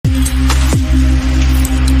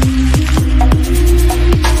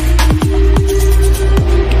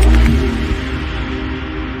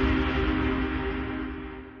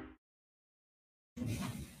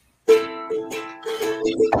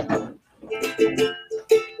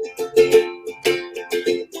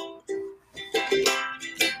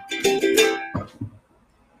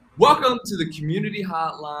Welcome to the Community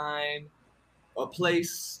Hotline, a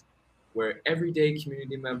place where everyday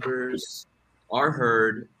community members are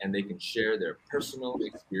heard and they can share their personal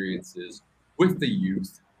experiences with the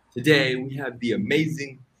youth. Today, we have the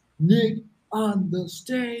amazing Nick on the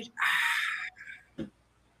stage.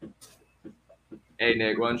 Hey,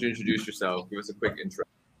 Nick, why don't you introduce yourself? Give us a quick intro.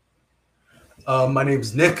 My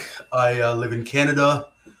name's Nick. I live in Canada.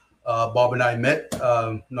 Bob and I met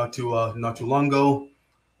not too long ago.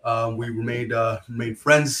 We remained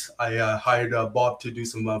friends. I hired Bob to do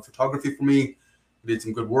some photography for me. He did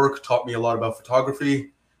some good work, taught me a lot about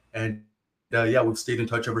photography, and we've stayed in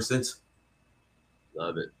touch ever since.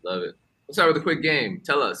 Love it, love it. Let's start with a quick game.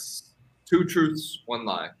 Tell us 2 truths, 1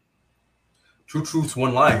 lie. 2 truths,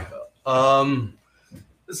 1 lie.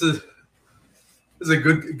 This is a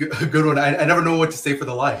good one. I never know what to say for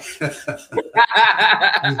the lie.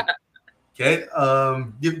 Okay.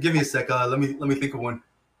 Give me a sec. Let me think of one.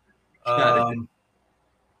 I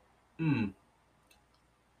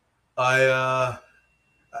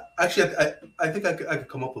think I could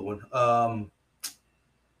come up with one.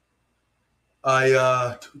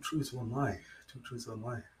 2 truths, 1 lie. 2 truths, 1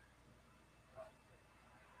 lie.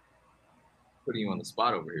 Putting you on the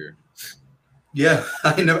spot over here. Yeah,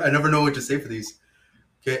 I never know what to say for these.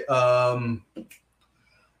 Okay.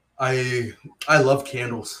 I love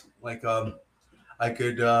candles. Like I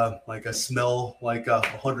could smell like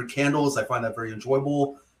 100 candles. I find that very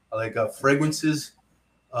enjoyable. I like fragrances.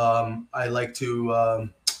 I like to.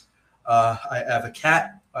 I have a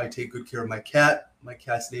cat. I take good care of my cat. My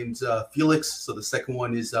cat's name's Felix. So the second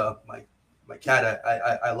one is my cat.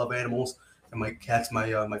 I love animals, and my cat's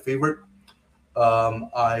my favorite.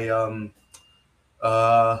 I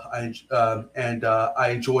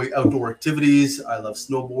enjoy outdoor activities. I love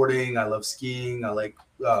snowboarding. I love skiing. I like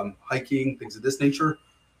hiking, things of this nature.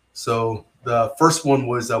 So the first one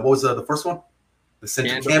was what was the first one? The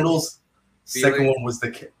scented candles. Felix. Second one was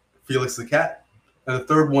Felix the cat, and the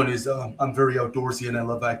third one is I'm very outdoorsy and I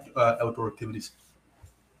love outdoor activities.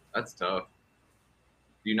 That's tough.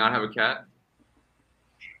 Do you not have a cat?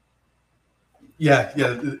 Yeah.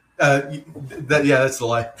 That's the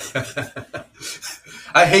lie.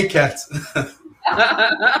 I hate cats.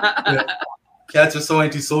 Yeah. Cats are so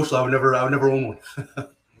antisocial. I would never own one.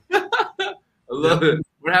 I love it.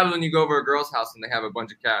 What happens when you go over a girl's house and they have a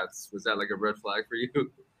bunch of cats? Was that like a red flag for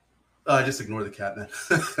you? Just ignore the cat, man.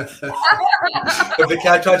 If the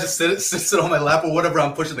cat tries to sit on my lap or whatever,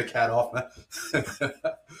 I'm pushing the cat off, man.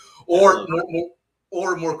 Or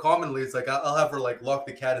more commonly, it's like I'll have her like lock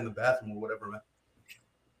the cat in the bathroom or whatever, man.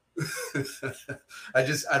 I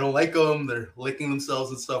don't like them. They're licking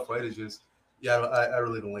themselves and stuff, right? It's just, I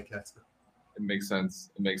really don't like cats. It makes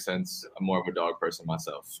sense. I'm more of a dog person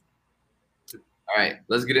myself. All right,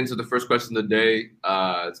 let's get into the first question of the day.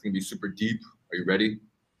 It's gonna be super deep. Are you ready?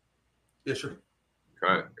 Yeah, sure.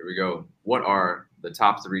 Okay, here we go. What are the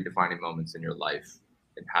top 3 defining moments in your life,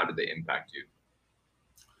 and how did they impact you?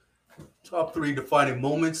 Top 3 defining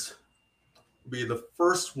moments would be the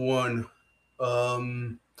first one.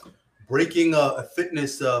 Breaking a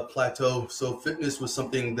fitness plateau. So fitness was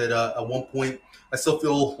something that at one point I still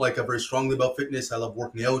feel like I'm very strongly about fitness. I love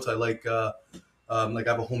working out. I like I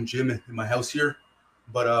have a home gym in my house here,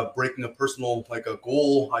 but breaking a personal a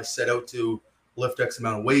goal, I set out to lift X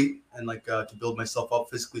amount of weight and to build myself up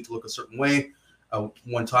physically to look a certain way.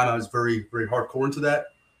 One time I was very, very hardcore into that.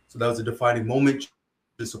 So that was a defining moment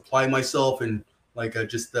to supply myself and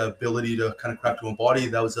just the ability to kind of craft my own body.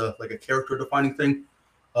 That was a character defining thing.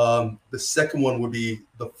 The second one would be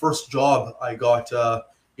the first job I got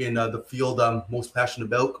in the field I'm most passionate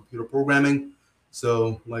about, computer programming.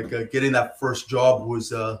 So getting that first job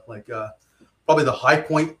was probably the high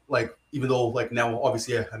point. Even though now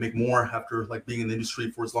obviously I make more after being in the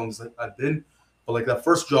industry for as long as I've been, but that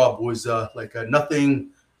first job was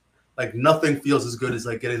nothing feels as good as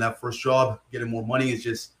getting that first job. Getting more money is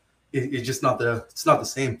just it's just not the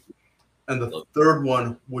same. And the third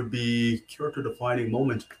one would be character defining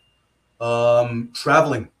moment.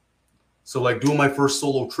 Traveling. So doing my first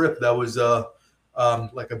solo trip, that was a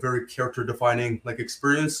very character defining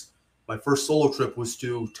experience. My first solo trip was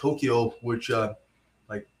to Tokyo, which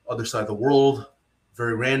other side of the world,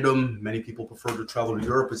 very random. Many people prefer to travel to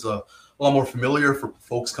Europe. It's a lot more familiar for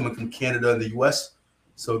folks coming from Canada and the US.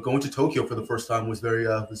 So going to Tokyo for the first time was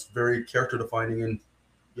very character defining, and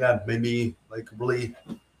made me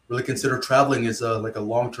really consider traveling as a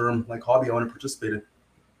long-term hobby I want to participate in.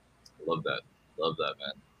 Love that,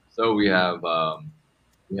 man. So we have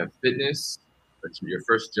fitness, your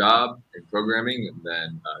first job in programming, and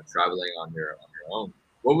then traveling on your own.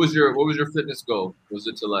 What was your fitness goal? Was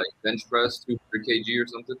it to like bench press 200 kg or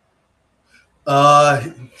something?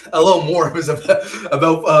 Uh, a little more. It was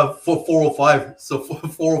about 405. So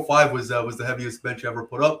 405 was the heaviest bench I ever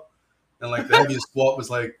put up, and like the heaviest squat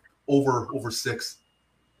was like over 6,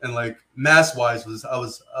 and like mass wise was I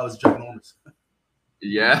was ginormous.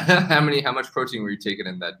 Yeah. How much protein were you taking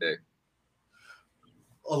in that day?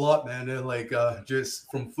 A lot, man. And like just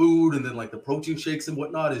from food and then like the protein shakes and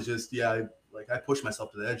whatnot is just yeah. I push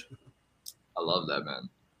myself to the edge. I love that, man.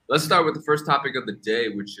 Let's start with the first topic of the day,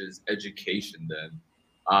 which is education. Then,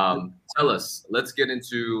 tell us. Let's get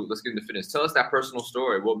into fitness. Tell us that personal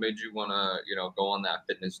story. What made you wanna, go on that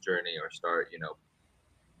fitness journey or start,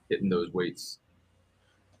 hitting those weights?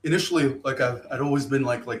 Initially, like I'd always been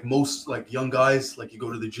like most like young guys, like you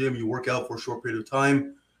go to the gym, you work out for a short period of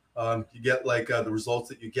time, you get like the results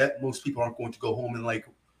that you get. Most people aren't going to go home and like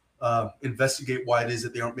investigate why it is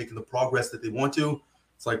that they aren't making the progress that they want to.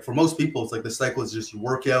 It's like for most people, it's like the cycle is just you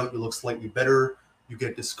work out, you look slightly better, you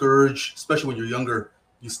get discouraged, especially when you're younger,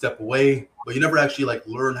 you step away, but you never actually like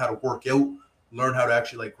learn how to work out, learn how to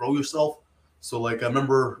actually like grow yourself. So like I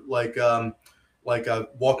remember like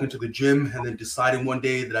walking to the gym and then deciding one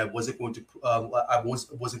day that I wasn't going to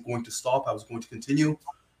wasn't going to stop. I was going to continue,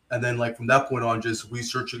 and then like from that point on, just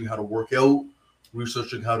researching how to work out,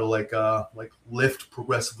 researching how to like lift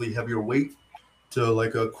progressively heavier weight to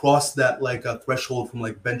like cross that like threshold from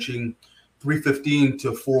like benching 315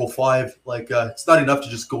 to 405. Like it's not enough to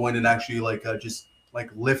just go in and actually like just like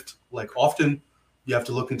lift like often. You have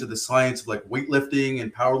to look into the science of like weightlifting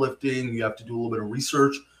and powerlifting. You have to do a little bit of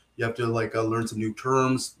research. You have to like learn some new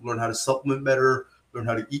terms, learn how to supplement better, learn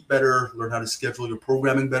how to eat better, learn how to schedule your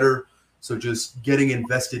programming better. So just getting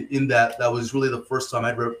invested in that was really the first time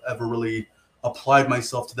I'd ever really applied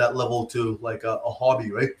myself to that level to like a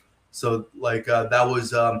hobby, right? So like that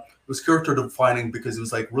was it was character defining because it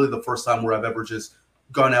was like really the first time where I've ever just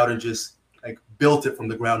gone out and just like built it from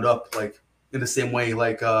the ground up, like in the same way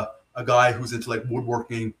like a guy who's into like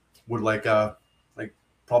woodworking would like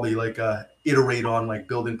probably like iterate on like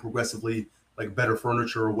building progressively like better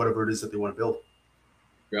furniture or whatever it is that they want to build.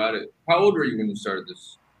 Got it. How old were you when you started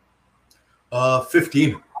this?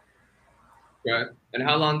 15. Okay. And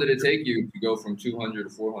how long did it take you to go from 200 to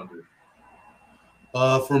 400?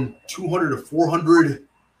 From 200 to 400,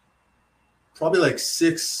 probably like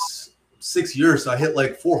 6 years. I hit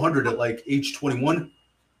like 400 at like age 21.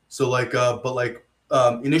 So like, but like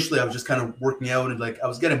initially I was just kind of working out and like I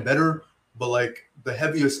was getting better, but like the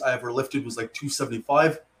heaviest I ever lifted was like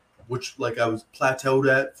 275, which like I was plateaued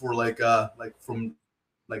at for like from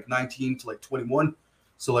like 19 to like 21.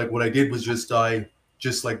 So like what I did was just I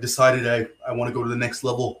just like decided I want to go to the next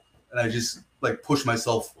level, and I just like pushed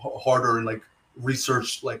myself harder and like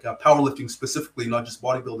researched like powerlifting specifically, not just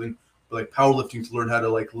bodybuilding, but like powerlifting to learn how to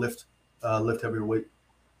like lift heavier weight.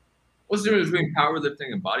 What's the difference between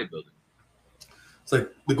powerlifting and bodybuilding? It's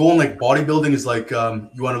like the goal in like bodybuilding is like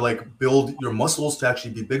you want to like build your muscles to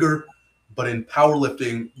actually be bigger, but in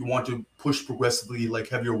powerlifting you want to push progressively like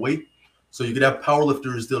heavier weight. So you could have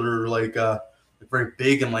powerlifters that are like very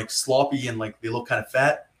big and like sloppy and like they look kind of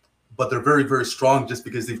fat, but they're very strong just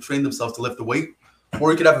because they've trained themselves to lift the weight.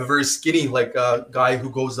 Or you could have a very skinny like guy who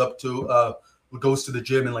goes to the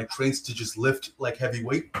gym and like trains to just lift like heavy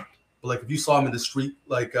weight. But like if you saw him in the street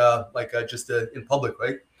just in public,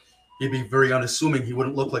 right? He'd be very unassuming. He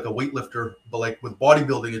wouldn't look like a weightlifter. But like with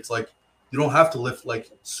bodybuilding, it's like you don't have to lift like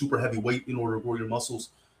super heavy weight in order to grow your muscles.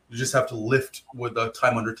 You just have to lift with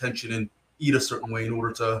time under tension and eat a certain way in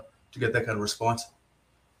order to get that kind of response.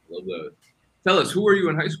 Love that. Tell us, who were you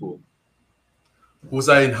in high school? Was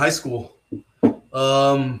I in high school?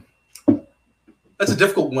 Um, that's a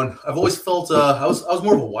difficult one. I've always felt I was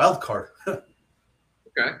more of a wild card.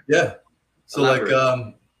 Okay. Yeah. So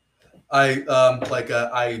Elaborate.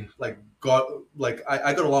 I like got like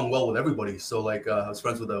I got along well with everybody. So like I was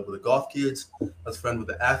friends with the goth kids. I was friends with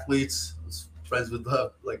the athletes. I was friends with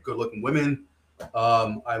like good looking women.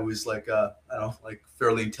 I was like I don't know, like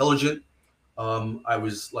fairly intelligent. I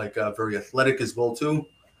was like very athletic as well too.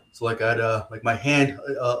 So like I had like my hand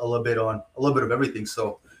a little bit on a little bit of everything.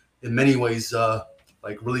 So in many ways,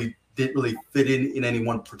 like really didn't really fit in any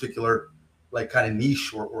one particular like kind of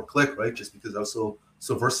niche or clique, right? Just because I was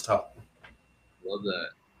so versatile. Love that.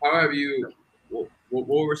 How have you? What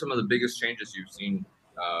were some of the biggest changes you've seen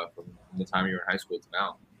from the time you were in high school to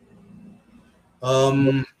now?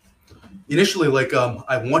 Um, Initially, like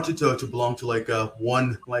I wanted to belong to like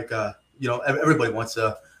one like everybody wants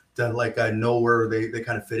to like know where they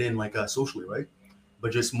kind of fit in like socially, right?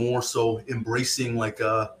 But just more so embracing like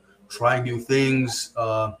trying new things,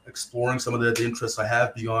 exploring some of the interests I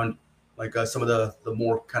have beyond like some of the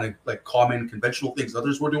more kind of like common conventional things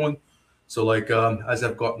others were doing. So like as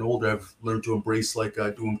I've gotten older, I've learned to embrace like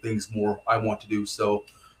doing things more I want to do. So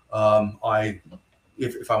I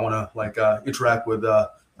if I want to like interact with I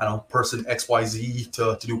don't know, person XYZ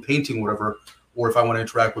to do painting, whatever, or if I want to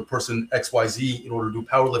interact with person XYZ in order to do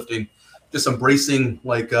powerlifting, just embracing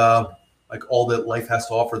like all that life has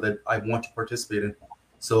to offer that I want to participate in.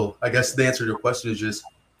 So I guess the answer to your question is just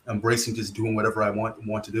embracing just doing whatever I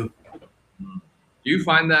want to do. Do you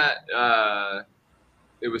find that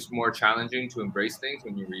it was more challenging to embrace things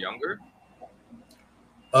when you were younger?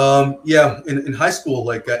 Yeah, in high school,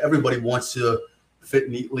 like everybody wants to fit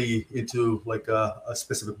neatly into like a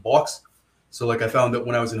specific box. So like I found that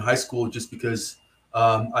when I was in high school, just because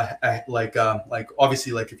I like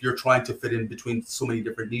obviously like if you're trying to fit in between so many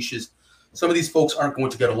different niches, some of these folks aren't going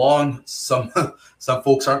to get along. Some some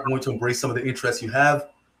folks aren't going to embrace some of the interests you have.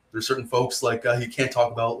 There's certain folks like you can't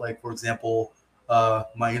talk about like for example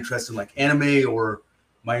my interest in like anime or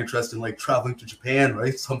my interest in like traveling to Japan,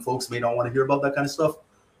 right? Some folks may not want to hear about that kind of stuff.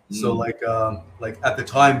 So like at the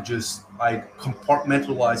time, just I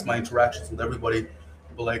compartmentalized my interactions with everybody.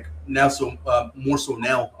 But like now, so more so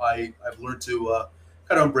now, I've learned to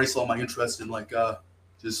kind of embrace all my interests and like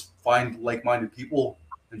just find like-minded people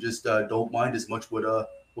and just don't mind as much what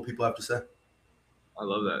people have to say. I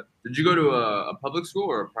love that. Did you go to a public school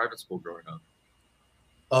or a private school growing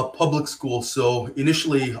up? Public school. So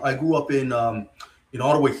initially, I grew up in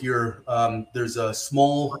Ottawa here. There's a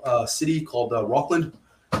small city called Rockland,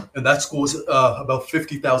 and that school is about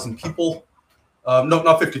 50,000 people. No,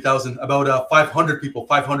 not 50,000, about 500 people.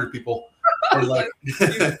 500 people, and like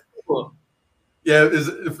Cool. yeah,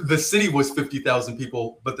 the city was 50,000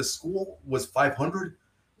 people, but the school was 500.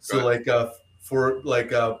 So Right. like for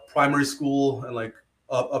like primary school and like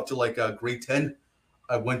up to like grade 10,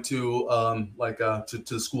 I went to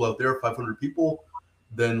to the school out there, 500 people.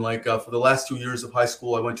 Then like for the last 2 years of high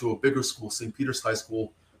school, I went to a bigger school, St. Peter's High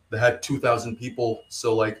School, that had 2,000 people.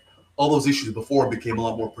 So like all those issues before became a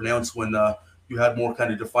lot more pronounced when you had more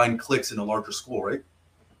kind of defined cliques in a larger school, right?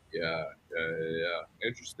 Yeah.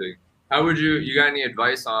 Interesting. How would you got any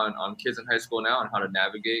advice on kids in high school now on how to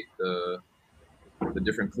navigate the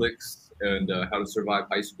different cliques and how to survive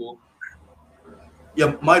high school?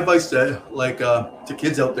 Yeah, my advice to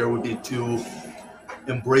kids out there would be to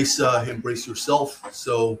embrace yourself.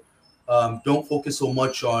 So don't focus so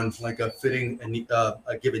much on like fitting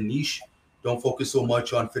a given niche. Don't focus so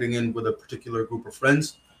much on fitting in with a particular group of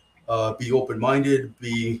friends. Be open-minded.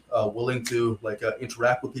 Be willing to like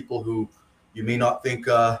interact with people who you may not think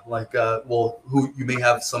who you may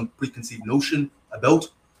have some preconceived notion about.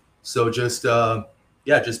 So just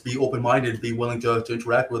yeah, just be open-minded. Be willing to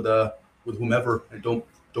interact with whomever, and don't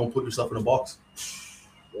put yourself in a box.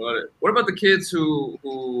 Got it. What about the kids who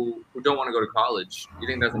don't want to go to college? You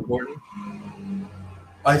think that's important?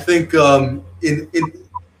 I think in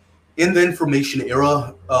the information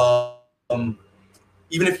era,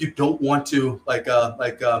 even if you don't want to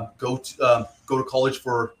go to college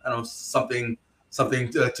for I don't know something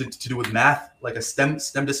to do with math, like a STEM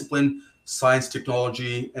discipline, science,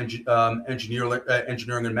 technology,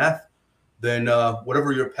 engineering, and math, then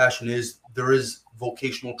whatever your passion is, there is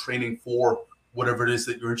vocational training for whatever it is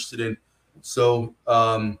that you're interested in. So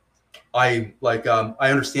I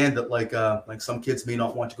understand that like some kids may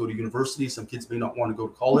not want to go to university, some kids may not want to go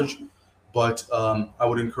to college, but I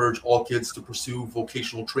would encourage all kids to pursue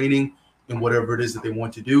vocational training in whatever it is that they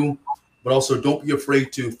want to do. But also don't be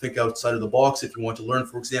afraid to think outside of the box. If you want to learn,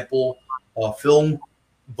 for example, film,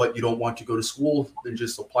 but you don't want to go to school, then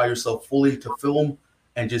just apply yourself fully to film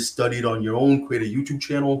and just study it on your own. Create a YouTube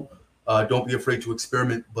channel. Don't be afraid to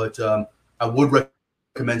experiment. But I would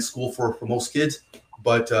recommend school for most kids.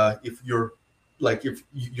 But if you're like if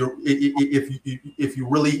you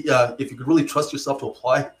really if you could really trust yourself to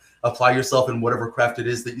apply yourself in whatever craft it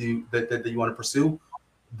is that you want to pursue,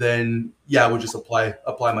 then yeah, I would just apply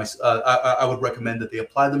my I would recommend that they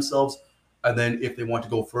apply themselves, and then if they want to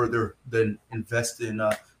go further, then invest in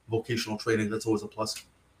vocational training. That's always a plus.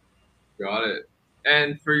 Got it.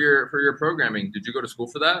 And for your programming, did you go to school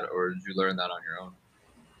for that, or did you learn that on your own?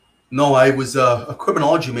 No, I was a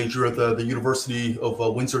criminology major at the University of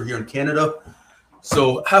Windsor here in Canada.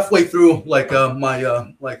 So halfway through my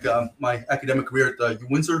academic career at U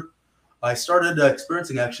Windsor, I started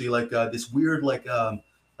experiencing actually this weird like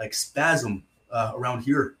spasm around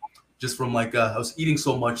here, just from I was eating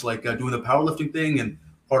so much, doing the powerlifting thing, and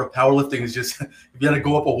part of powerlifting is just if you got to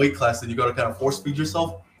go up a weight class, then you got to kind of force feed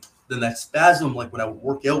yourself. Then that spasm, like when I would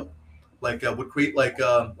work out, would create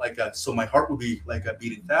so my heart would be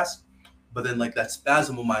beating fast, but then like that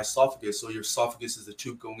spasm of my esophagus. So your esophagus is the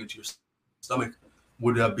tube going into your stomach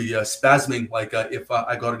would be spasming if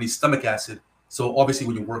I got any stomach acid. So obviously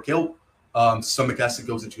when you work out, stomach acid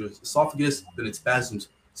goes into your esophagus, then it spasms.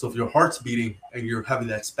 So if your heart's beating and you're having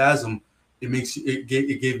that spasm, it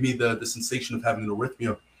gave me the sensation of having an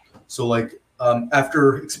arrhythmia. So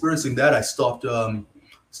after experiencing that, I stopped going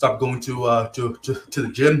to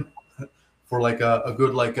the gym for like a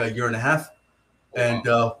good a year and a half. And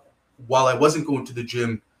while I wasn't going to the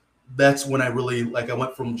gym, that's when I really I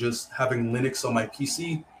went from just having Linux on my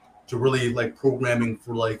PC to really programming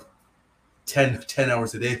for 10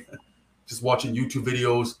 hours a day, just watching YouTube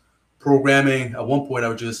videos, programming. At one point, I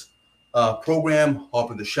would just program,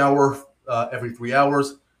 hop in the shower every 3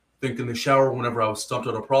 hours, think in the shower whenever I was stumped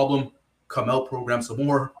on a problem, come out, program some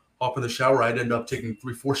more, hop in the shower. I'd end up taking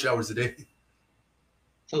 3-4 showers a day.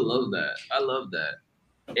 I love that. I love that.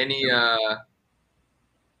 Any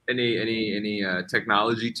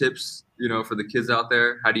technology tips, for the kids out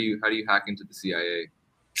there? How do you hack into the CIA?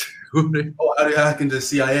 Oh, how do you hack into the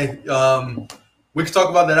CIA? We can talk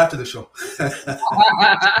about that after the show.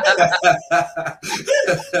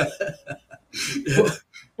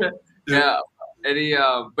 Yeah. I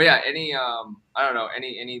don't know,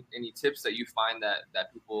 any tips that you find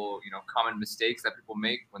that people, common mistakes that people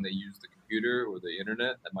make when they use the computer or the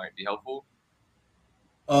internet that might be helpful?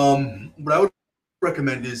 What I would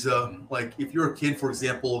recommend is if you're a kid, for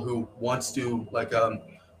example, who wants to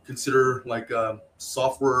consider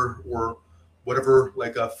software or whatever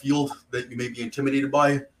a field that you may be intimidated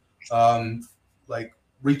by,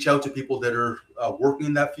 reach out to people that are working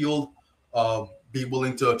in that field. Be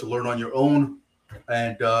willing to learn on your own,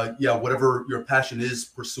 and whatever your passion is,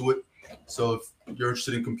 pursue it. So if you're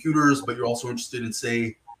interested in computers, but you're also interested in,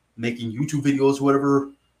 say, making YouTube videos,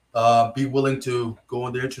 whatever, be willing to go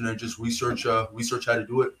on the internet and just research how to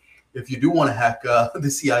do it. If you do want to hack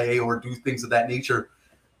the CIA or do things of that nature,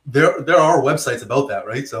 there are websites about that,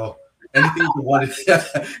 right? So anything you could want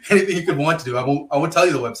to, anything you could want to do. I won't tell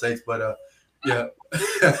you the websites, but yeah,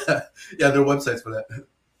 there are websites for that.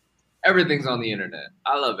 Everything's on the internet.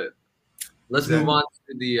 I love it. Let's move on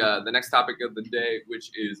to the next topic of the day, which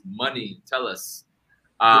is money. Tell us,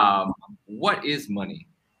 what is money?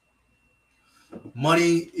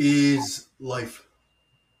 Money is life.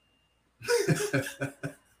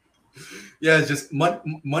 Yeah, it's just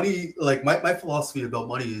money. Like my philosophy about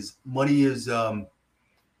money is money is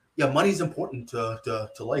important to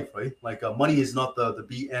life, right? Money is not the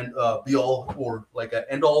be all or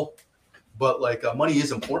end all, but money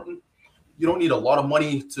is important. You don't need a lot of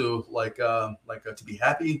money to to be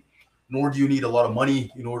happy, nor do you need a lot of money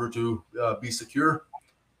in order to be secure.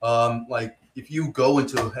 If you go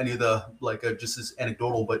into any of the just as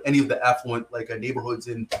anecdotal, but any of the affluent neighborhoods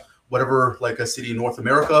in whatever a city in North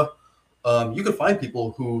America, you can find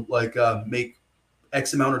people who make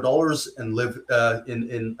X amount of dollars and live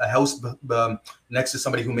in a house next to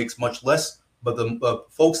somebody who makes much less. But the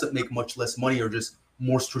folks that make much less money are just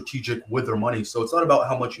more strategic with their money. So it's not about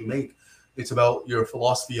how much you make. It's about your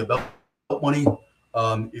philosophy about money.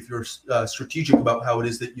 If you're strategic about how it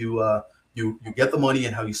is that you get the money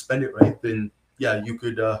and how you spend it, right, then yeah, you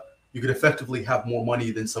could effectively have more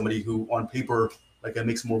money than somebody who on paper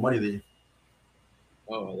makes more money than you.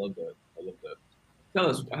 Oh, I love that. I love that. Tell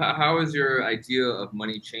us, how has your idea of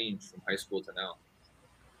money changed from high school to now?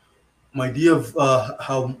 My idea of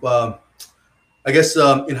how I guess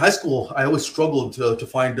in high school I always struggled to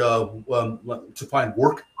find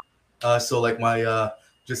work. So my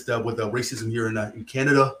just with the racism here in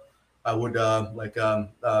Canada, I would go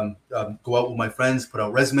out with my friends, put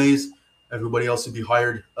out resumes. Everybody else would be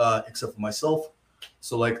hired except for myself.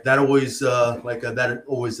 So that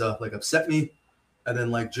always upset me. And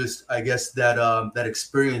then just I guess that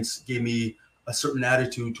experience gave me a certain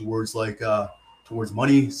attitude towards towards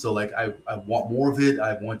money. So I want more of it.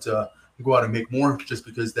 I want to go out and make more, just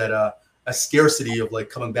because that a scarcity of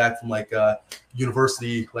coming back from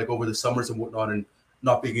university over the summers and whatnot, and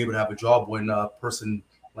not being able to have a job when a person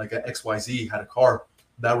XYZ had a car.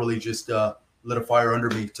 That really just lit a fire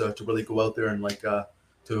under me to really go out there and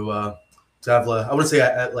to have I wouldn't say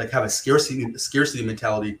have a scarcity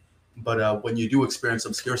mentality, but when you do experience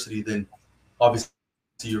some scarcity, then obviously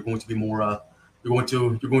you're going to be more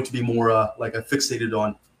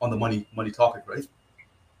fixated on the money topic, right?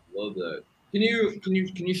 Love that. Can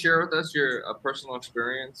you share with us your personal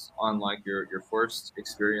experience on your first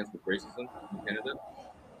experience with racism in Canada?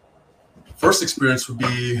 First experience would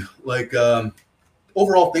be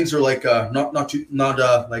overall things are not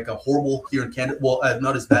horrible here in Canada. Well,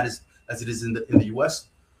 not as bad as it is in the US.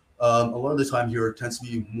 A lot of the time here it tends to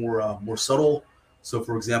be more subtle. So,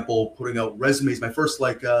 for example, putting out resumes. My first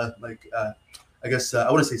I guess I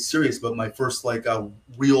wouldn't say serious, but my first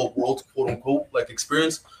real world quote unquote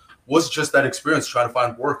experience was just that experience trying to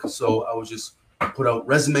find work. So I was just put out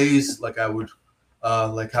resumes. Like I would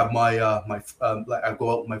have I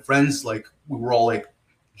go out with my friends. Like we were all like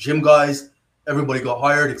gym guys. Everybody got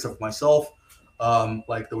hired except for myself.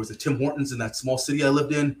 Like there was a Tim Hortons in that small city I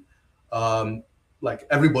lived in. Um,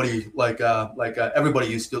 everybody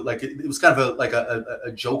used to it was kind of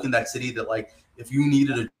a joke in that city that like if you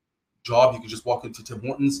needed a job you could just walk into Tim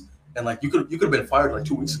Hortons and like you could have been fired like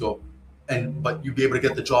 2 weeks ago and but you'd be able to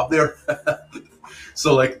get the job there.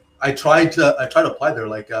 So like I tried to apply there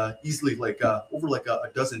easily over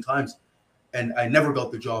a dozen times and I never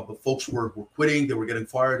got the job, but folks were quitting, they were getting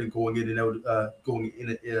fired and going in and out going in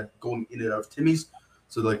and out of Timmy's.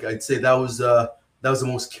 So like I'd say that was the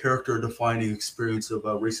most character defining experience of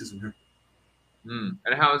racism here.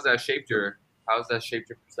 And how has that shaped your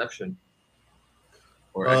perception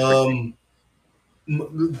or expectation?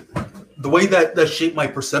 Um, the way that shaped my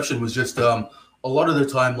perception was just a lot of the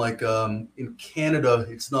time, in Canada,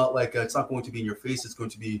 it's not going to be in your face. It's going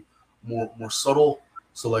to be more subtle.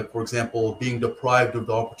 So, like for example, being deprived of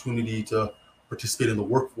the opportunity to participate in the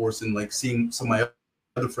workforce and like seeing some of my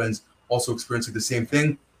other friends also experiencing the same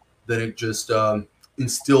thing, then it just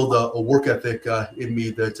instilled a work ethic in me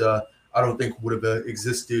that I don't think would have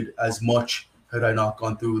existed as much had I not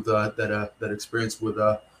gone through that experience with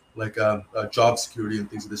job security and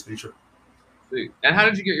things of this nature. Sweet. And how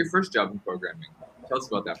did you get your first job in programming? Tell us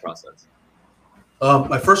about that process.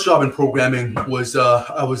 My first job in programming was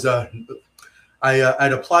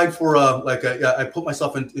I'd applied for I put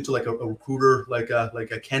myself into like a recruiter like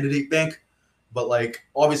a candidate bank, but like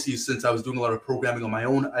obviously since I was doing a lot of programming on my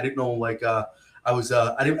own, I didn't know I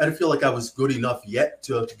didn't feel like I was good enough yet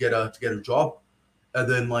to get a job. And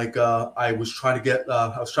then I was trying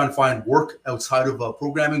to find work outside of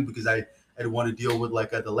programming because I didn't want to deal with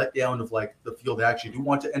the letdown of like the field I actually do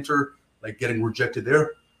want to enter, like getting rejected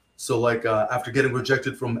there. So after getting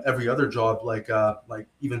rejected from every other job,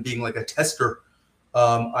 even being like a tester,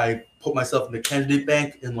 I put myself in the candidate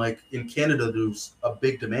bank, and like in Canada, there's a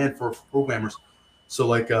big demand for programmers.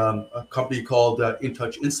 So a company called In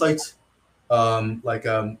Touch Insights, I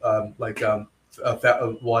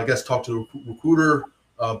guess talked to a recruiter,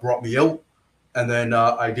 brought me out, and then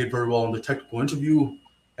I did very well in the technical interview,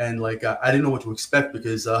 and I didn't know what to expect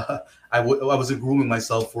because I was grooming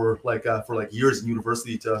myself for years in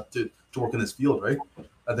university to work in this field, right?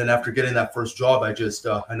 And then after getting that first job, I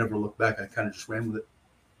never looked back. I kind of just ran with it.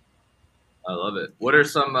 I love it. What are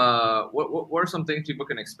some what are some things people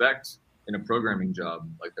can expect in a programming job,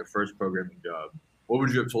 like their first programming job? What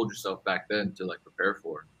would you have told yourself back then to like prepare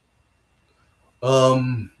for?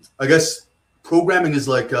 I guess programming is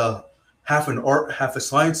half an art, half a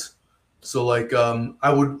science. So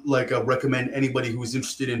I would recommend anybody who's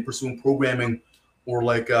interested in pursuing programming, or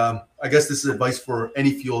I guess this is advice for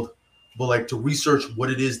any field, but to research what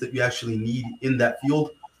it is that you actually need in that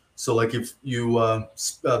field. So if you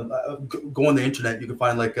go on the internet, you can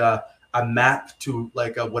find a map to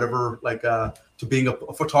whatever to being a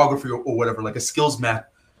photographer or whatever, like a skills map.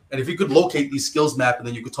 And if you could locate these skills map, and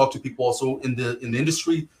then you could talk to people also in the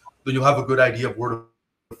industry, then you'll have a good idea of where to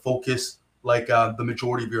focus the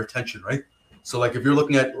majority of your attention, right? So if you're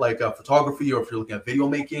looking at photography, or if you're looking at video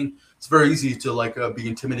making, it's very easy to be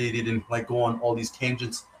intimidated and go on all these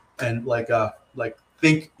tangents and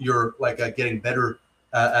think you're getting better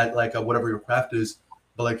at whatever your craft is.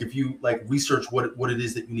 But if you research what it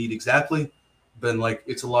is that you need exactly, then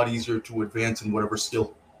it's a lot easier to advance in whatever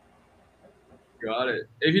skill. Got it.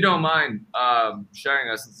 If you don't mind sharing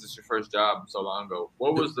us, since it's your first job so long ago,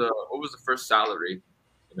 what was the first salary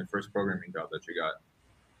in the first programming job that you got?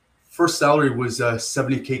 First salary was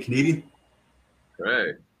 70K Canadian.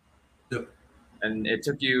 Great. Yep. And it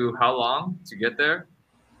took you how long to get there,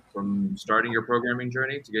 from starting your programming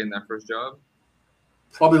journey to getting that first job?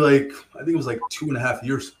 Probably I think it was 2.5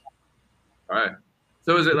 years. All right.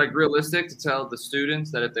 So is it realistic to tell the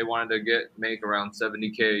students that if they wanted to make around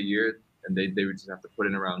 70K a year, and they would just have to put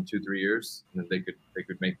in around 2-3 years, and then they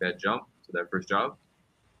could make that jump to that first job?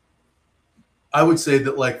 I would say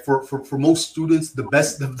that for most students, the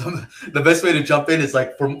best way to jump in is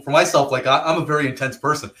for myself, I'm a very intense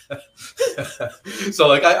person.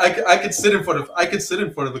 So I could sit in front of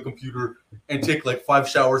the computer and take 5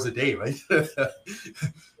 showers a day, right?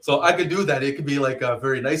 So I could do that. It could be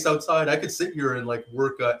very nice outside. I could sit here and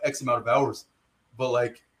work X amount of hours.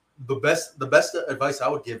 But the best advice I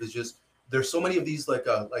would give is just, there's so many of these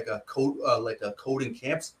coding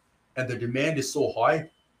camps, and the demand is so high.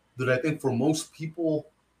 that I think for most people,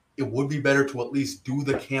 it would be better to at least do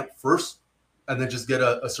the camp first, and then just get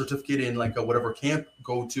a certificate in like a whatever camp.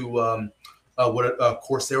 Go to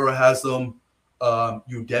Coursera has them,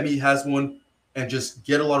 Udemy has one, and just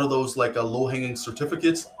get a lot of those like low hanging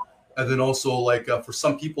certificates. And then also like for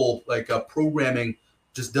some people, like programming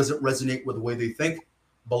just doesn't resonate with the way they think.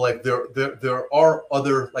 But like there are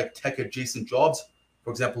other like tech adjacent jobs,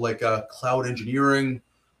 for example, like cloud engineering,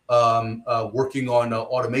 working on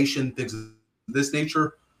automation, things of this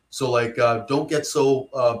nature. So like, don't get so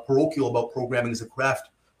parochial about programming as a craft.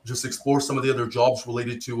 Just explore some of the other jobs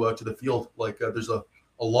related to the field. Like there's a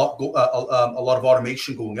lot of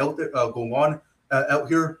automation going out there, going on out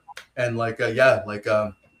here, and like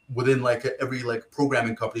within like every like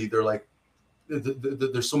programming company, they're like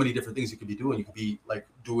there's so many different things you could be doing. You could be like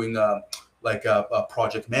doing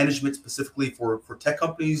project management specifically for tech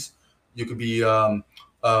companies. You could be a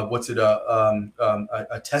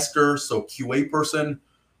tester, so QA person.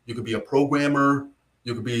 You could be a programmer.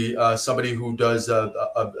 You could be somebody who does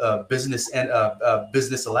business and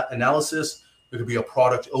business analysis. You could be a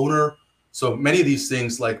product owner. So many of these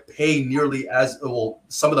things like pay nearly as well.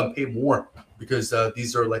 Some of them pay more because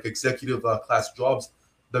these are like executive class jobs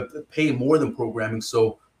that pay more than programming.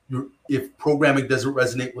 So if programming doesn't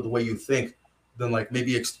resonate with the way you think, then like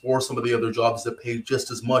maybe explore some of the other jobs that pay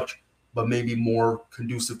just as much, but maybe more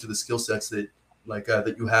conducive to the skill sets that like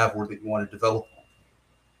that you have or that you want to develop.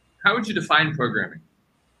 How would you define programming?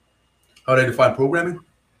 How would I define programming?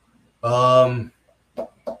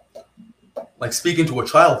 Like speaking to a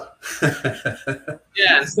child.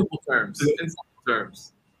 Yeah, in simple terms. In simple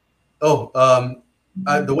terms. Oh,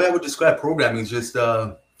 the way I would describe programming is just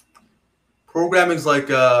programming is like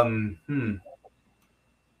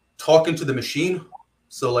talking to the machine.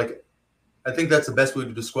 So like, I think that's the best way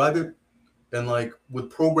to describe it. And like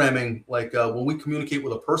with programming, like when we communicate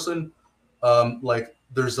with a person, like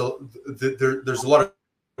there's a lot of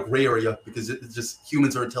gray area because it's just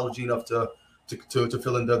humans are intelligent enough to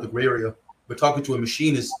fill in the gray area. But talking to a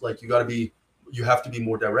machine is like you have to be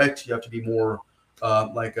more direct. You have to be more you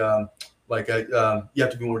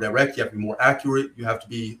have to be more direct. You have to be more accurate. You have to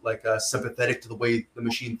be like sympathetic to the way the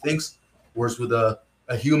machine thinks. Whereas with a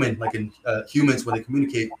human, like in humans, when they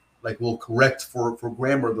communicate, like will correct for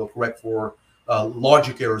grammar, they'll correct for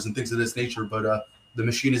logic errors and things of this nature. But the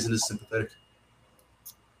machine isn't as sympathetic.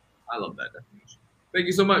 I love that definition. Thank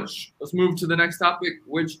you so much. Let's move to the next topic,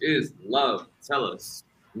 which is love. Tell us,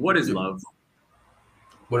 what is love?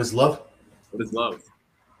 What is love? What is love?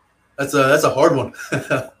 That's a hard one.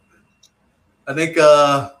 I think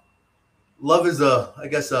love is I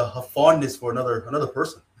guess a fondness for another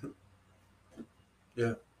person.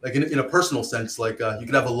 Yeah, like in a personal sense, like you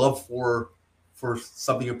could have a love for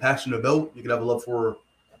something you're passionate about. You could have a love for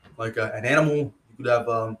like an animal. You could have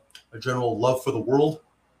a general love for the world.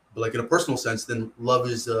 But like in a personal sense, then love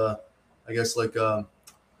is I guess like a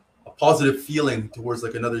positive feeling towards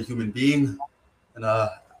like another human being. And I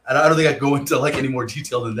don't think I'd go into like any more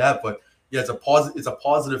detail than that. But yeah, it's a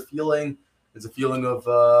positive feeling. It's a feeling of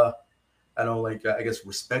I don't know, like I guess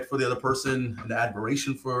respect for the other person and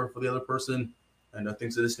admiration for the other person and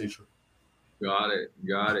things of this nature. Got it.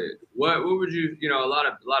 What would you a lot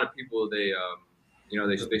of people they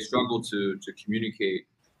they struggle to communicate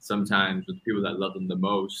sometimes with people that love them the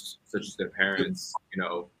most, such as their parents.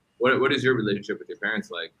 What is your relationship with your parents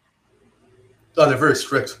like? Oh, they're very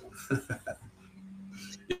strict.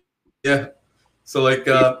 Yeah. So like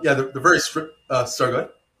they're very strict. Sorry, go ahead.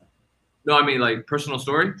 No, I mean like personal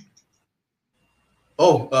story.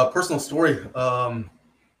 Oh, personal story. How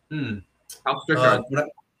strict are they?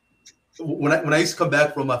 When I used to come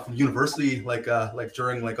back from university, like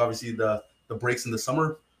during like obviously the breaks in the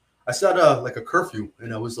summer, I set like a curfew,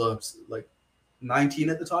 and I was like 19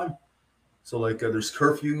 at the time. So like there's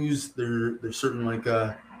curfews, there's certain like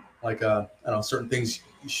I don't know, certain things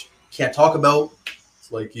you can't talk about.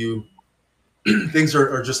 It's like you things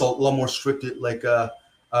are just a lot more strict like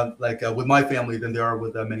with my family than they are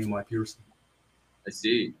with many of my peers. I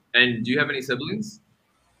see. And do you have any siblings?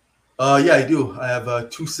 Yeah, I do. I have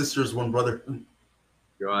 2 sisters, 1 brother.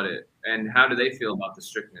 Got it. And how do they feel about the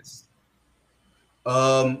strictness?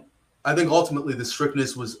 I think ultimately the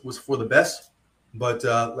strictness was for the best, but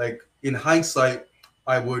like in hindsight,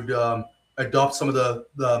 I would adopt some of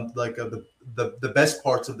the best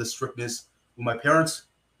parts of the strictness with my parents,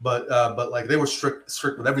 but like they were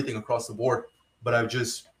strict with everything across the board. But I would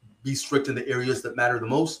just be strict in the areas that matter the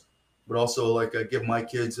most, but also like give my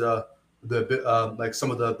kids like some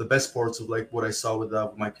of the best parts of like what I saw with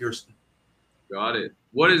my peers. Got it.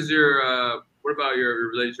 What is your What about your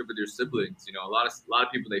relationship with your siblings? You know, a lot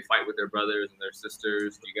of people they fight with their brothers and their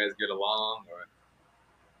sisters. Do you guys get along, or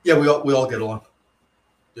Yeah, we all get along.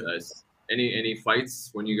 Yeah. any fights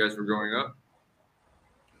when you guys were growing up?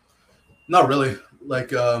 Not really.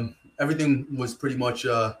 Like everything was pretty much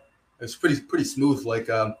it's pretty smooth. Like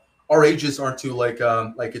our ages aren't too like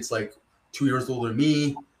it's like 2 years older than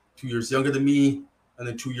me, 2 years younger than me, and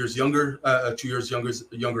then 2 years younger, 2 years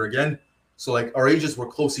younger again. So like our ages were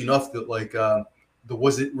close enough that like there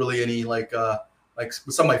wasn't really any like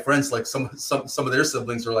some of my friends like some of their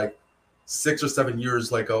siblings are like 6 or 7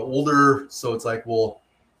 years like older. So it's like well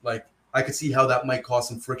like I could see how that might cause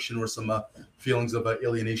some friction or some feelings of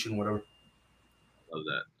alienation, whatever. Love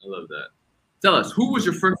that. I love that. Tell us, who was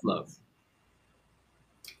your first love?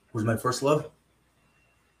 Was my first love?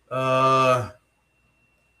 Uh,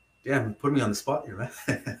 damn, put me on the spot here, man.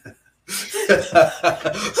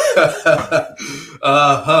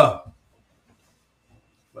 Huh.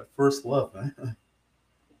 My first love, man.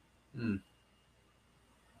 Hmm.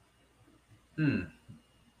 Hmm.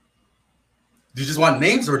 Do you just want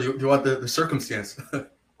names, or do you want the circumstance?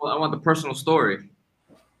 Well, I want the personal story.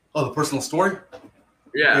 Oh, the personal story. Okay,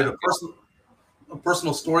 Yeah. the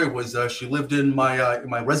personal story was she lived in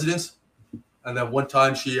my residence, and then one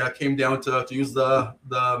time she came down to use the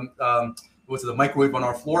microwave on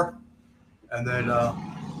our floor, and then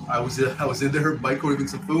I was in there microwaving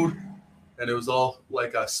some food, and it was all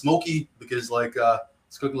like smoky because like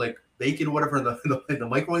it's cooking like bacon or whatever in the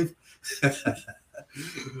microwave.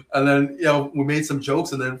 And then we made some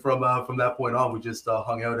jokes, and then from that point on we just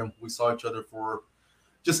hung out and we saw each other for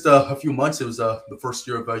just a few months. It was the first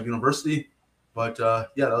year of university, but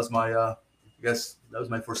yeah, that was my I guess that was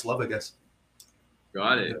my first love, I guess.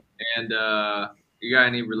 Got Yeah. it. And you got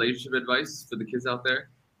any relationship advice for the kids out there?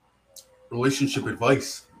 Relationship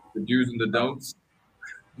advice, The do's and the don'ts?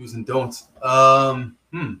 do's and don'ts.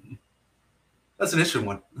 That's an interesting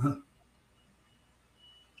one.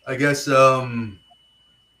 I guess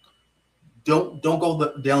don't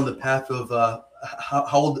go down the path of how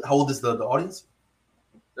old is the audience?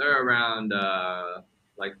 They're around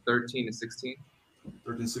like 13 to 16.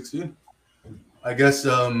 13, 16. I guess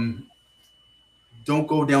don't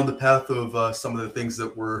go down the path of some of the things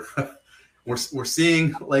that we're we're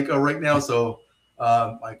seeing like right now. So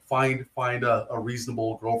like find a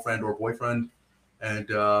reasonable girlfriend or boyfriend, and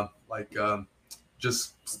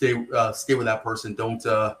just stay with that person.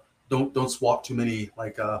 Don't swap too many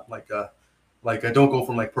don't go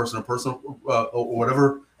from like person to person or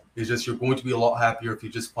whatever. It's just you're going to be a lot happier if you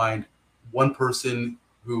just find one person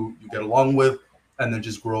who you get along with, and then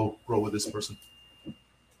just grow with this person.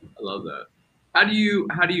 I love that. How do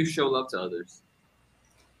you show love to others?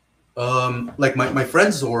 Like my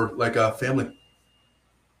friends or like family.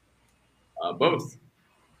 Both.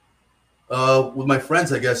 With my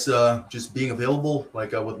friends, I guess just being available.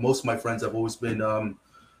 Like with most of my friends, I've always been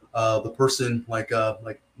the person like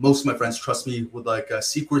most of my friends trust me with like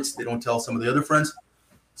secrets they don't tell some of the other friends.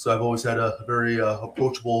 So I've always had a very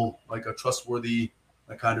approachable, like a trustworthy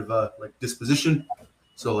kind of like disposition.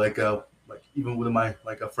 So like even within my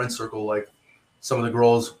like a friend circle, like some of the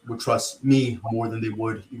girls would trust me more than they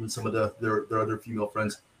would even some of their other female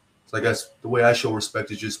friends. So I guess the way I show respect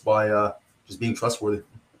is just by just being trustworthy.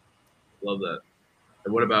 Love that.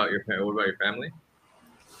 And what about your family?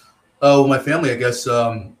 With my family, I guess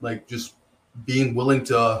like just being willing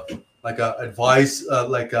to like advise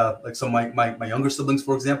like some of my younger siblings,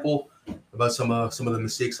 for example, about some of the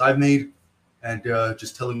mistakes I've made, and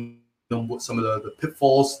just telling them what some of the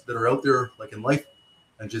pitfalls that are out there like in life,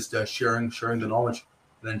 and just sharing the knowledge,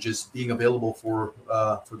 and then just being available for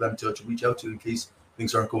them to reach out to in case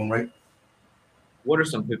things aren't going right. What are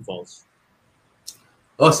some pitfalls?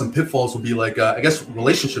 Oh, some pitfalls would be like I guess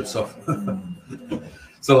relationship stuff.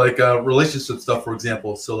 So like relationship stuff, for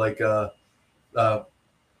example. So like uh,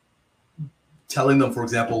 telling them, for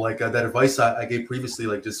example, like that advice I gave previously,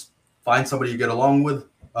 like just find somebody you get along with,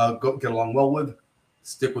 get along well with,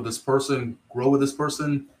 stick with this person, grow with this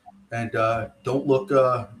person, and don't look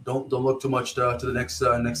too much to the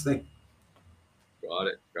next thing. Got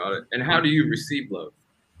it. Got it. And how do you receive love?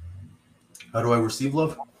 How do I receive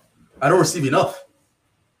love? I don't receive enough.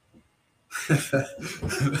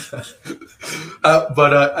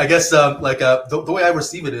 But I guess the way I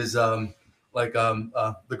receive it is the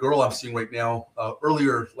girl I'm seeing right now.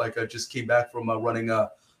 Earlier, like I just came back from running a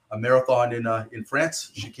marathon in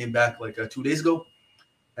France. She came back like 2 days ago,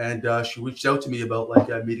 and she reached out to me about like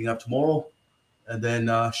meeting up tomorrow. And then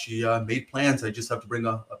she made plans. I just have to bring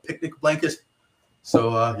a picnic blanket.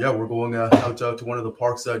 So yeah, we're going out to one of the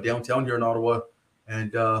parks downtown here in Ottawa,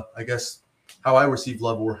 and I guess how I receive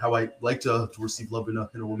love, or how I like to receive love in a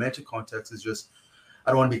romantic context, is just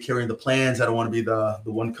I don't want to be carrying the plans. I don't want to be the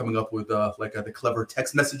one coming up with the clever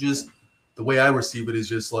text messages. The way I receive it is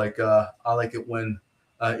just like I like it when,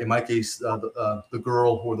 in my case, the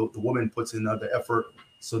girl or the woman puts in the effort,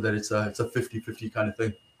 so that it's a 50-50 kind of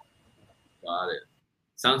thing. Got it.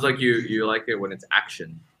 Sounds like you like it when it's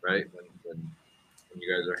action, right? When you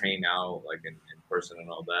guys are hanging out like in person and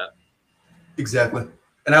all that. Exactly.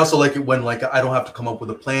 And I also like it when like I don't have to come up with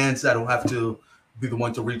the plans. I don't have to be the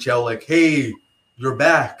one to reach out like, hey, you're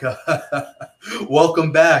back.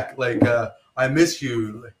 Welcome back. Like I miss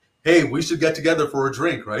you. Like, hey, we should get together for a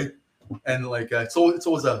drink, right? And like it's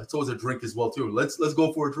always a drink as well too. Let's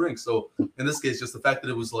go for a drink. So in this case, just the fact that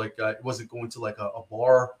it was like it wasn't going to like a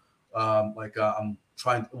bar. I'm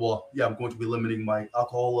trying. Well, yeah, I'm going to be limiting my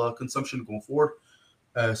alcohol consumption going forward.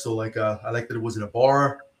 So like I like that it wasn't a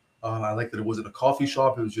bar. I like that it wasn't a coffee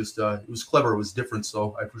shop. It was just it was clever. It was different.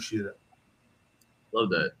 So I appreciate it. Love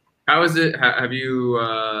that. How is it? Have you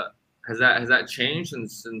has that changed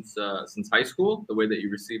since high school? The way that you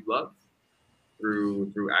receive love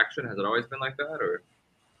through action, has it always been like that,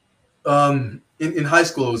 or? In high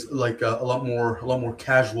school, it was like a lot more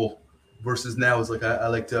casual, versus now it's like I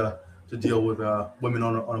like to deal with women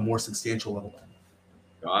on a more substantial level.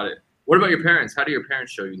 Got it. What about your parents? How do your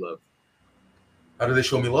parents show you love? How do they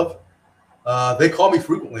show me love? They call me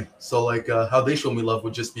frequently. So like how they show me love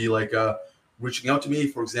would just be like reaching out to me.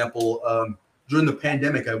 For example, during the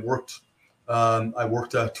pandemic, I worked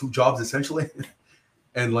 2 jobs essentially,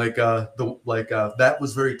 and like that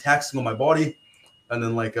was very taxing on my body. And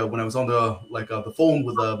then like when I was on the phone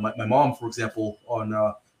with my mom, for example,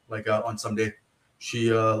 on Sunday, she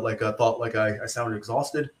thought like I sounded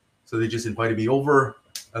exhausted, so they just invited me over.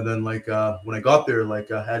 And then like when I got there, like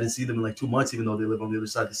I hadn't seen them in like 2 months, even though they live on the other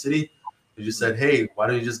side of the city. They just said, "Hey, why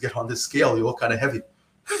don't you just get on this scale? You look kind of heavy."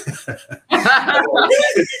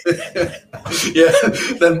 Yeah.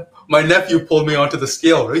 Then my nephew pulled me onto the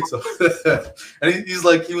scale, right? So, and he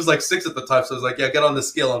was like 6 at the time, so I was like, "Yeah, get on the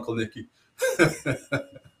scale, Uncle Nicky."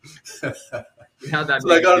 How'd that So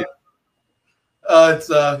I make got you? it's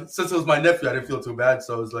since it was my nephew, I didn't feel too bad.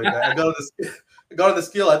 So I was like, I got on the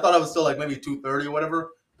scale. I thought I was still like maybe 230 or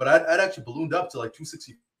whatever, but I'd actually ballooned up to like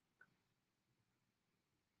 260,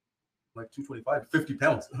 like 225, 50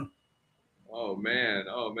 pounds. Oh man,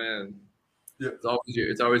 oh man. Yeah,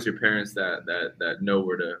 It's always your parents that know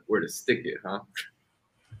where to stick it, huh?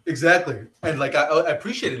 exactly. And like I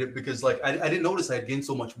appreciated it because like I didn't notice I had gained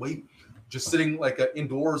so much weight just sitting like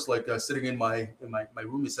indoors, like sitting in my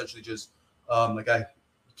room, essentially just like I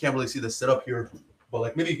can't really see the setup here, but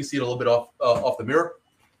like maybe you can see it a little bit off the mirror.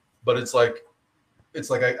 But it's like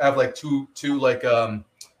I have like two like a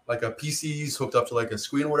PCs hooked up to like a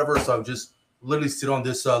screen or whatever. So I would just literally sit on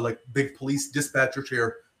this like big police dispatcher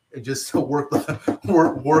chair and just work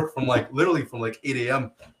from like literally from like 8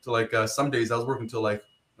 a.m. to like some days I was working till like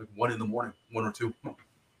 1 in the morning, 1 or 2.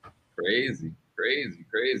 Crazy, crazy,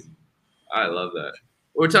 crazy. I love that.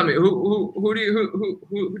 Well, tell me, who do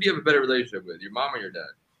who do you have a better relationship with, your mom or your dad?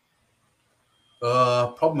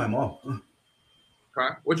 Probably my mom.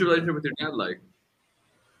 Okay. What's your relationship with your dad like?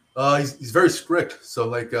 He's very strict. So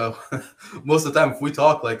like most of the time, if we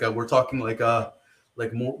talk, like we're talking like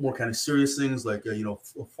more kind of serious things, like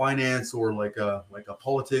finance or like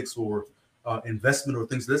politics or investment or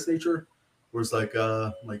things of this nature. Whereas like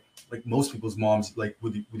most people's moms, like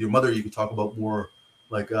with your mother, you could talk about more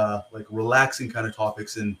like relaxing kind of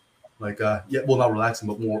topics and like yeah, well not relaxing,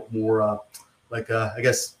 but more I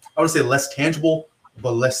guess I would say less tangible,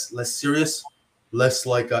 but less serious, less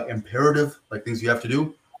like imperative, like things you have to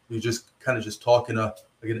do. You just kind of just talk in a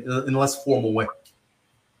less formal way.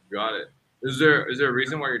 Got it. Is there a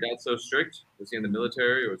reason why your dad's so strict? Was he in the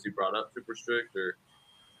military, or was he brought up super strict, or?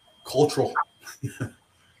 Cultural,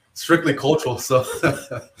 strictly cultural. So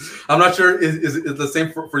I'm not sure is it the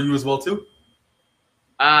same for you as well too?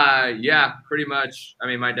 Yeah, pretty much. I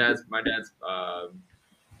mean, my dad's I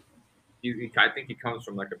think he comes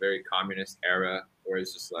from like a very communist era where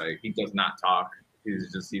it's just like he does not talk.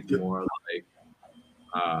 He's more like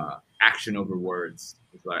action over words.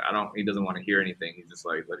 He's like he doesn't want to hear anything. He's just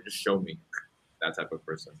like just show me, that type of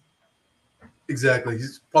person. Exactly.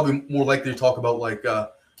 He's probably more likely to talk about like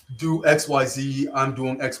do XYZ. I'm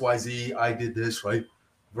doing XYZ. I did this right,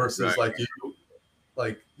 versus Right. like you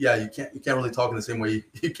like yeah you can't really talk in the same way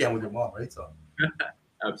you can with your mom, right? So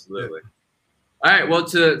Absolutely. All right. Well,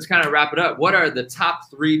 to kind of wrap it up, what are the top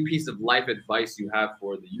 3 pieces of life advice you have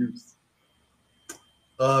for the youth?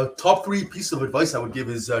 Top 3 pieces of advice I would give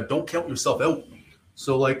is don't count yourself out.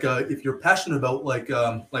 So like if you're passionate about like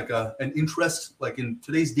an interest, like in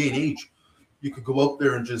today's day and age, you could go out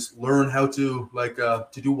there and just learn how to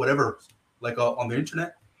to do whatever on the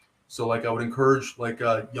internet. So I would encourage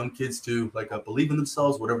young kids to believe in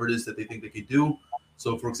themselves, whatever it is that they think they could do.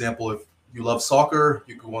 So for example, if you love soccer,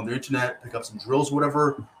 you can go on the internet, pick up some drills,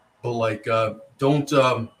 whatever. But don't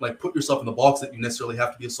put yourself in the box that you necessarily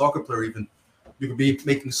have to be a soccer player. Even you could be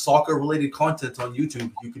making soccer related content on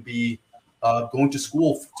YouTube. You could be going to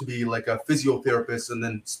school to be like a physiotherapist and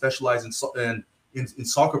then specialize in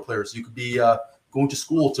soccer players. You could be going to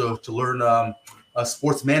school to learn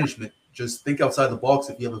sports management. Just think outside the box.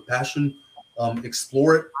 If you have a passion,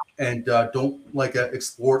 explore it, and don't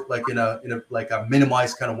explore it in a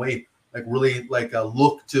minimized kind of way. Really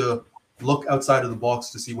look outside of the box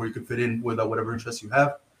to see where you can fit in with whatever interests you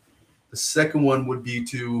have. The second one would be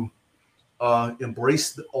to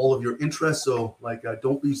embrace all of your interests. So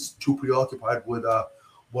don't be too preoccupied with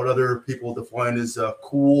what other people define as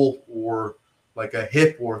cool or a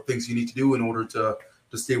hip or things you need to do in order to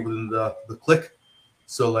stay within the clique.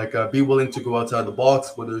 So be willing to go outside the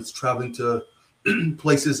box, whether it's traveling to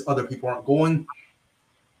places other people aren't going,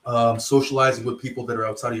 socializing with people that are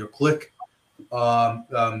outside of your clique,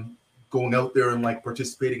 going out there and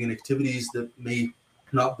participating in activities that may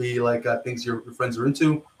not be things your friends are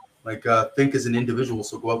into. Think as an individual.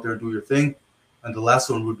 So go out there and do your thing. And the last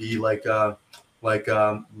one would be learn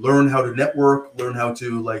how to network, learn how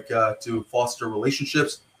to to foster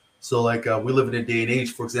relationships. So we live in a day and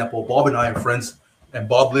age. For example, Bob and I are friends, and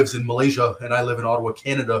Bob lives in Malaysia, and I live in Ottawa,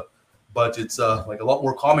 Canada. But it's a lot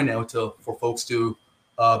more common now for folks to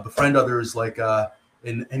befriend others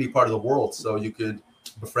in any part of the world. So you could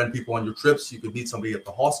befriend people on your trips. You could meet somebody at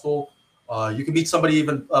the hostel. You can meet somebody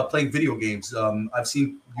even playing video games. I've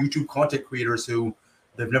seen YouTube content creators who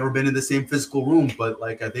they've never been in the same physical room, but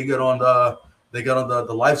they get on the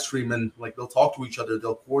live stream and they'll talk to each other.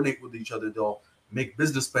 They'll coordinate with each other. They'll make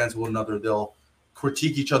business plans with one another. They'll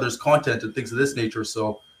critique each other's content and things of this nature.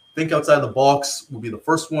 So think outside the box would be the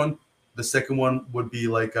first one. The second one would be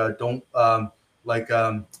what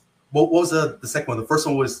was the second one? The first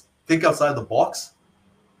one was think outside the box.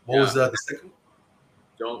 What was the second?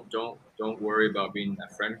 Don't worry about being in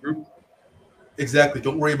that friend group. Exactly.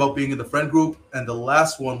 Don't worry about being in the friend group. And the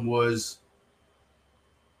last one was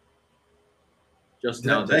just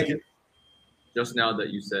now that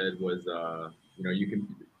you said was you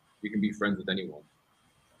can be friends with anyone.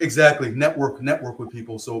 Exactly. Network with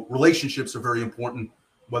people. So relationships are very important,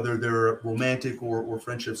 whether they're romantic or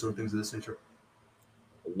friendships or things of this nature.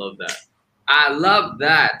 I love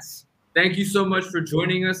that. Thank you so much for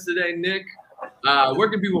joining us today, Nick. Where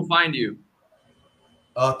can people find you?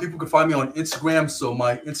 People can find me on Instagram. So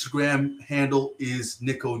my Instagram handle is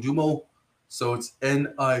Nickodumo. So it's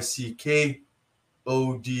NICKODUMO.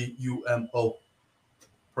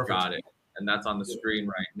 Perfect. Got it. And that's on the screen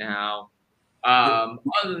right now. Other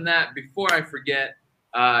than that, before I forget,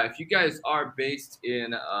 if you guys are based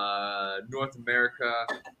in North America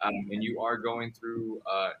and you are going through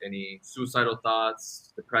any suicidal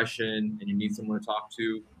thoughts, depression, and you need someone to talk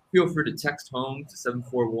to, feel free to text home to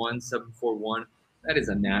 741-741. That is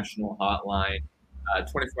a national hotline,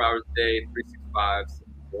 24 hours a day, 365. So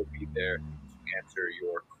we'll be there to answer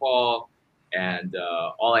your call. And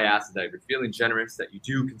all I ask is that if you're feeling generous, that you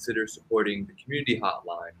do consider supporting the community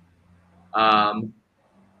hotline.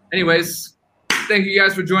 Anyways, thank you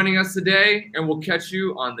guys for joining us today, and we'll catch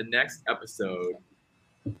you on the next episode.